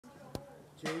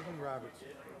Jadon Robertson,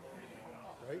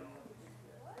 right?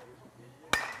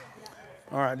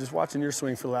 All right, just watching your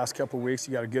swing for the last couple of weeks.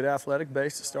 You got a good athletic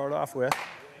base to start off with.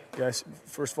 Guys,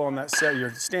 first of all, in that set,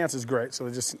 your stance is great. So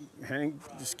just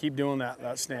keep doing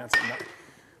that stance.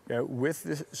 Okay, with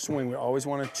the swing, we always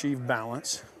want to achieve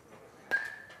balance.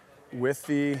 With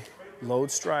the load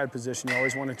stride position, you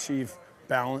always want to achieve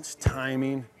balance,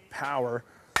 timing, power.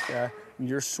 Okay?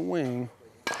 Your swing,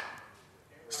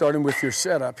 starting with your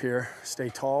setup here, stay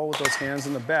tall with those hands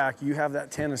in the back. You have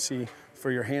that tendency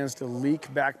for your hands to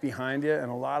leak back behind you, and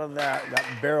a lot of that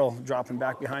barrel dropping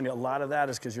back behind you, a lot of that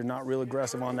is because you're not real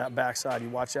aggressive on that backside. You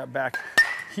watch that back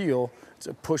heel, it's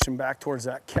pushing back towards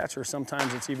that catcher.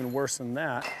 Sometimes it's even worse than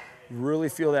that. You really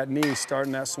feel that knee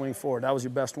starting that swing forward. That was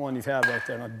your best one you've had right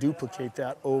there. Now duplicate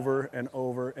that over and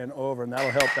over and over, and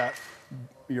that'll help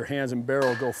your hands and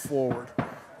barrel go forward.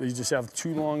 You just have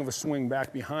too long of a swing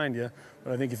back behind you.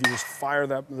 But I think if you just fire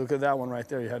that, look at that one right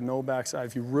there, you had no backside.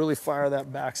 If you really fire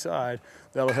that backside,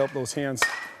 that'll help those hands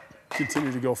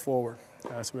continue to go forward.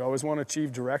 So we always want to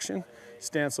achieve direction.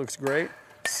 Stance looks great.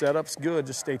 Setup's good,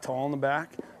 just stay tall in the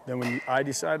back. Then when I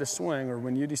decide to swing, or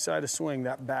when you decide to swing,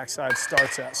 that backside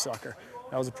starts that sucker.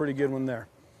 That was a pretty good one there.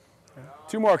 Okay.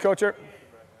 Two more, Coacher.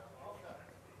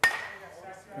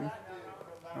 Okay.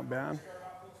 Not bad.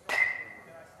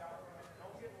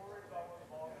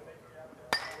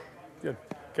 Good.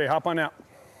 Okay, hop on out.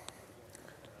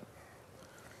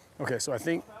 Okay, so I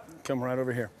think, come right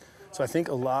over here. So I think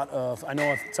a lot of, I know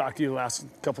I've talked to you the last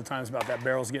couple times about that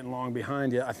barrel's getting long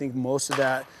behind you. I think most of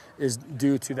that is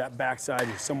due to that backside.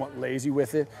 You're somewhat lazy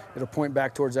with it. It'll point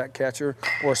back towards that catcher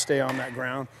or stay on that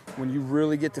ground. When you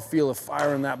really get the feel of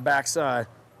firing that backside,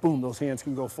 boom, those hands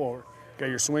can go forward. Okay,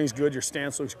 your swing's good, your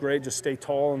stance looks great. Just stay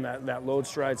tall in that load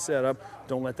stride setup.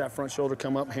 Don't let that front shoulder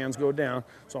come up, hands go down.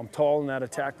 So I'm tall in that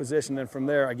attack position. Then from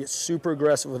there, I get super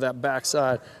aggressive with that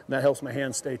backside, and that helps my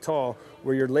hands stay tall.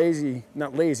 Where you're lazy,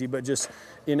 not lazy, but just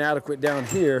inadequate down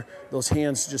here, those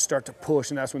hands just start to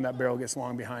push, and that's when that barrel gets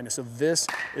long behind us. So this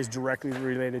is directly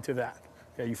related to that.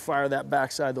 Okay, you fire that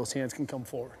backside, those hands can come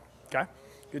forward. Okay,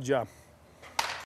 good job.